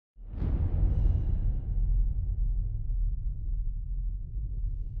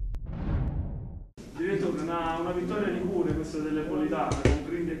squadra con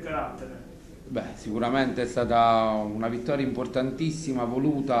grinta e carattere. Beh, sicuramente è stata una vittoria importantissima,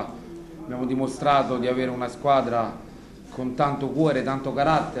 voluta. Abbiamo dimostrato di avere una squadra con tanto cuore, tanto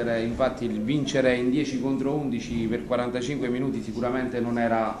carattere. Infatti il vincere in 10 contro 11 per 45 minuti sicuramente non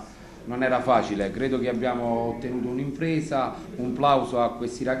era facile. Credo che abbiamo ottenuto un'impresa, un plauso a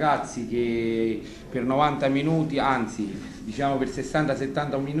questi ragazzi che per 90 minuti, anzi diciamo per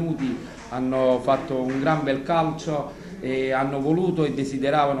 60-70 minuti, hanno fatto un gran bel calcio e hanno voluto e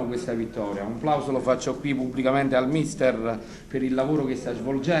desideravano questa vittoria. Un plauso lo faccio qui pubblicamente al mister per il lavoro che sta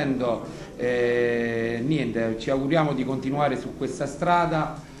svolgendo. Niente, ci auguriamo di continuare su questa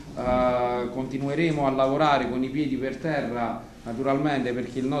strada, continueremo a lavorare con i piedi per terra, naturalmente,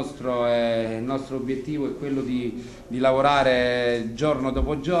 perché il nostro obiettivo è quello di lavorare giorno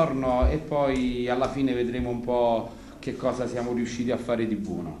dopo giorno e poi alla fine vedremo un po' che cosa siamo riusciti a fare di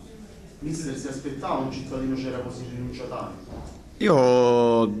buono. Mister, si aspettava un cittadino Nocera così rinunciatario?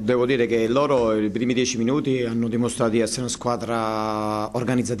 Io devo dire che loro i primi 10 minuti hanno dimostrato di essere una squadra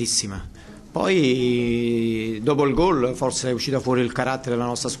organizzatissima. Poi dopo il gol forse è uscito fuori il carattere della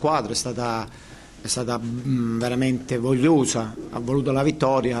nostra squadra, è stata veramente vogliosa, ha voluto la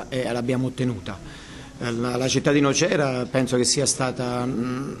vittoria e l'abbiamo ottenuta. La città di Nocera penso che sia stata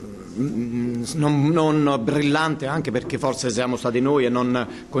non brillante, anche perché forse siamo stati noi a non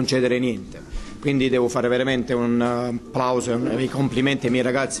concedere niente. Quindi devo fare veramente un applauso e i complimenti ai miei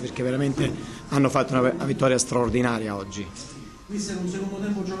ragazzi, perché veramente hanno fatto una vittoria straordinaria oggi. Mister, un secondo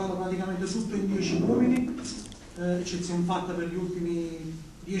tempo giocato praticamente tutto in 10 uomini, eccezione fatta per gli ultimi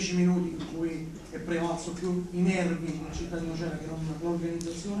 10 minuti in cui è prevalso più i nervi in città di Nocera che non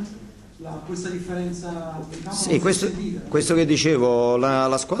l'organizzazione. Questa differenza di campo. Sì, questo che dicevo,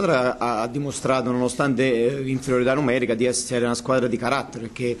 la squadra ha dimostrato, nonostante l'inferiorità numerica, di essere una squadra di carattere,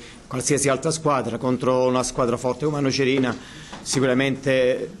 perché qualsiasi altra squadra contro una squadra forte come la Nocerina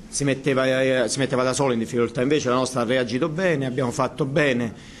sicuramente si metteva da solo in difficoltà. Invece la nostra ha reagito bene, abbiamo fatto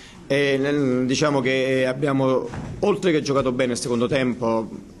bene e diciamo che abbiamo, oltre che giocato bene il secondo tempo,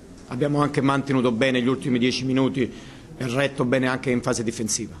 abbiamo anche mantenuto bene gli ultimi 10 minuti e retto bene anche in fase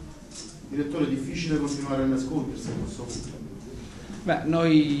difensiva. Direttore, è difficile continuare a nascondersi a questo punto? Beh,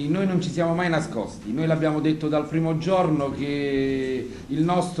 noi non ci siamo mai nascosti, noi l'abbiamo detto dal primo giorno che il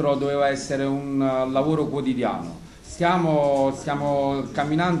nostro doveva essere un lavoro quotidiano. Stiamo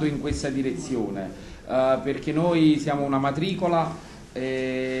camminando in questa direzione perché noi siamo una matricola.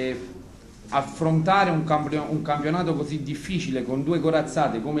 Affrontare un campionato così difficile con due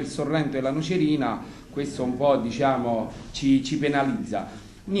corazzate come il Sorrento e la Nocerina, questo un po' diciamo ci penalizza.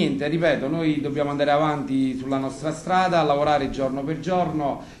 Niente, ripeto, noi dobbiamo andare avanti sulla nostra strada, lavorare giorno per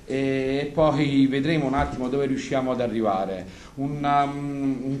giorno e poi vedremo un attimo dove riusciamo ad arrivare.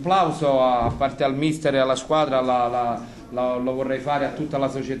 Un plauso a parte al mister e alla squadra lo vorrei fare a tutta la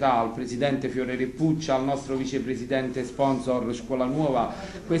società, al presidente Fiore Reppuccia, al nostro vicepresidente sponsor Scuola Nuova,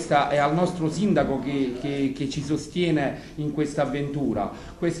 e al nostro sindaco che ci sostiene in questa avventura.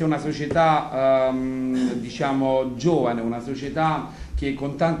 Questa è una società diciamo giovane, una società che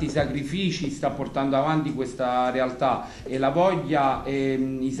con tanti sacrifici sta portando avanti questa realtà, e la voglia e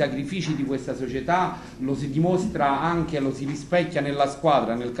i sacrifici di questa società lo si dimostra anche, lo si rispecchia nella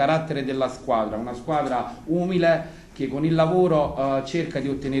squadra, nel carattere della squadra, una squadra umile che con il lavoro cerca di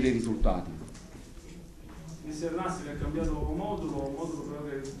ottenere risultati. Mister Nastri ha cambiato modulo però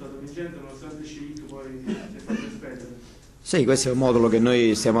che è risultato vincente, nonostante Scivic poi si è fatto espellere. Sì, questo è un modulo che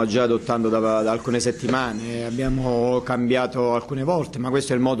noi stiamo già adottando da alcune settimane, abbiamo cambiato alcune volte, ma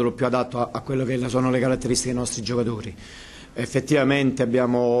questo è il modulo più adatto a quello che sono le caratteristiche dei nostri giocatori. Effettivamente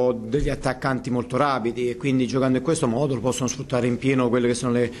abbiamo degli attaccanti molto rapidi e quindi giocando in questo modulo possono sfruttare in pieno quelle che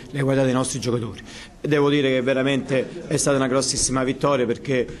sono le qualità dei nostri giocatori. E devo dire che veramente è stata una grossissima vittoria,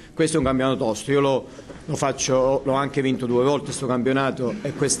 perché questo è un campionato tosto. Io l'ho anche vinto 2 volte questo campionato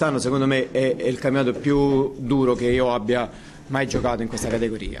e quest'anno secondo me è il campionato più duro che io abbia mai giocato in questa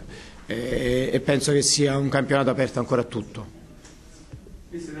categoria e penso che sia un campionato aperto ancora a tutto.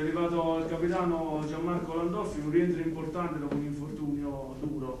 È arrivato il capitano Gianmarco Landolfi, un rientro importante dopo un infortunio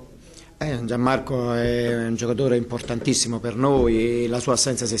duro. Gianmarco è un giocatore importantissimo per noi, la sua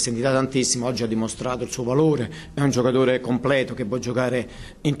assenza si è sentita tantissimo, oggi ha dimostrato il suo valore, è un giocatore completo che può giocare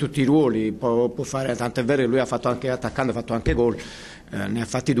in tutti i ruoli, può fare, tanto è vero che lui ha fatto anche attaccante, ha fatto anche gol, ne ha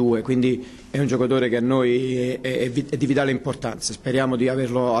fatti 2, quindi è un giocatore che a noi è di vitale importanza. Speriamo di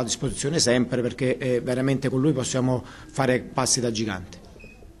averlo a disposizione sempre, perché veramente con lui possiamo fare passi da gigante.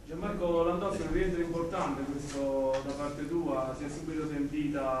 Gianmarco Landolfi, un rientro importante questo da parte tua, si è subito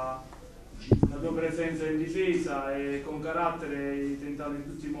sentita la tua presenza in difesa e con carattere hai tentato in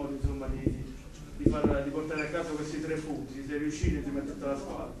tutti i modi insomma, di di portare a casa questi 3 punti? Siete riusciti insieme a tutta la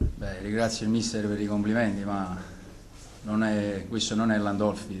squadra? Beh, ringrazio il mister per i complimenti, ma questo non è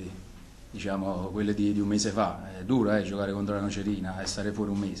Landolfi, diciamo, quello di un mese fa. È duro giocare contro la Nocerina e stare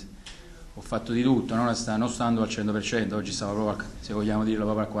fuori un mese. Ho fatto di tutto, non stando al 100%, oggi stavo proprio, se vogliamo dirlo,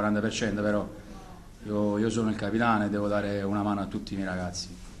 proprio al 40%, però io sono il capitano e devo dare una mano a tutti i miei ragazzi,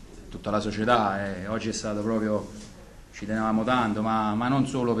 tutta la società. Oggi è stato proprio, ci tenevamo tanto, ma non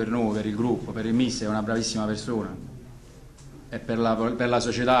solo per noi, per il gruppo, per il mister, è una bravissima persona, e per la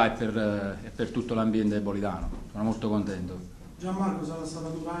società e per tutto l'ambiente ebolitano. Sono molto contento. Gianmarco, sarà stata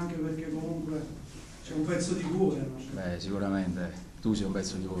dura anche perché comunque c'è un pezzo di cuore, no? Beh, sicuramente tu sei un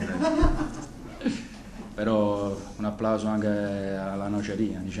pezzo di cuore. Però un applauso anche alla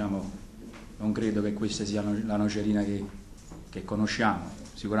Nocerina, diciamo, non credo che questa sia la Nocerina che conosciamo.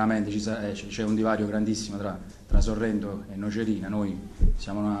 Sicuramente c'è un divario grandissimo tra Sorrento e Nocerina. Noi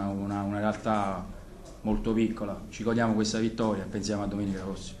siamo una realtà molto piccola, ci godiamo questa vittoria e pensiamo a domenica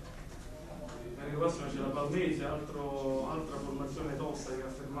prossima. Domenica prossima c'è la Palmese, altra formazione tosta che ha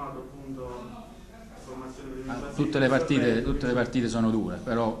fermato appunto la formazione per tutte le partite sono dure,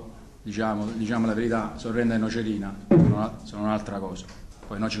 però diciamo la verità, Sorrento e Nocerina sono un'altra cosa,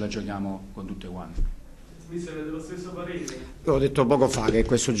 poi noi ce la giochiamo con tutte quante. Mister, dello stesso parere? Io ho detto poco fa che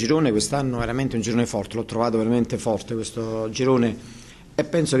questo girone quest'anno è veramente un girone forte, l'ho trovato veramente forte questo girone, e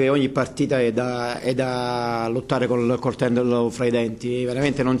penso che ogni partita è da lottare col coltello fra i denti.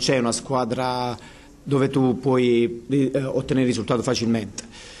 Veramente non c'è una squadra dove tu puoi ottenere risultato facilmente.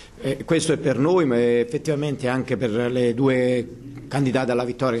 Questo è per noi, ma effettivamente anche per le 2 candidate alla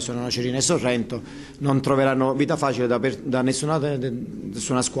vittoria che sono Nocerina e Sorrento. Non troveranno vita facile da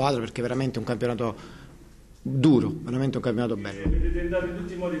nessuna squadra, perché è veramente un campionato duro, veramente un campionato bello. Avete tentato in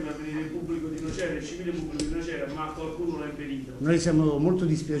tutti i modi per venire il pubblico di Nocera, il civile pubblico di Nocera, ma qualcuno l'ha impedito. Noi siamo molto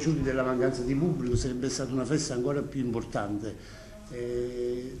dispiaciuti della mancanza di pubblico, sarebbe stata una festa ancora più importante.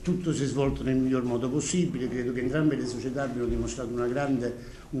 Tutto si è svolto nel miglior modo possibile, credo che entrambe le società abbiano dimostrato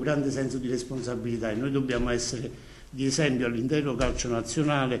un grande senso di responsabilità, e noi dobbiamo essere di esempio all'intero calcio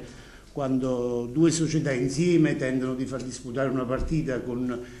nazionale quando 2 società insieme tendono di far disputare una partita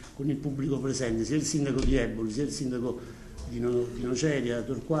con il pubblico presente. Sia il sindaco di Eboli sia il sindaco di Nocera,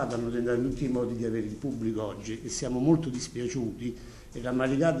 Torquato, hanno tentato in tutti i modi di avere il pubblico oggi, e siamo molto dispiaciuti e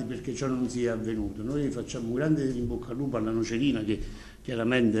rammaricati perché ciò non sia avvenuto. Noi facciamo un grande in bocca al lupo alla Nocerina, che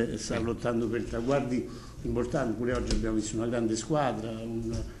chiaramente sta lottando per traguardi importanti. Pure oggi abbiamo visto una grande squadra,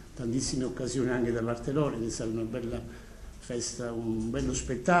 tantissime occasioni anche da parte loro, ed è stata una bella festa, un bello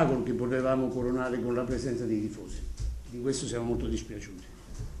spettacolo che potevamo coronare con la presenza dei tifosi. Di questo siamo molto dispiaciuti.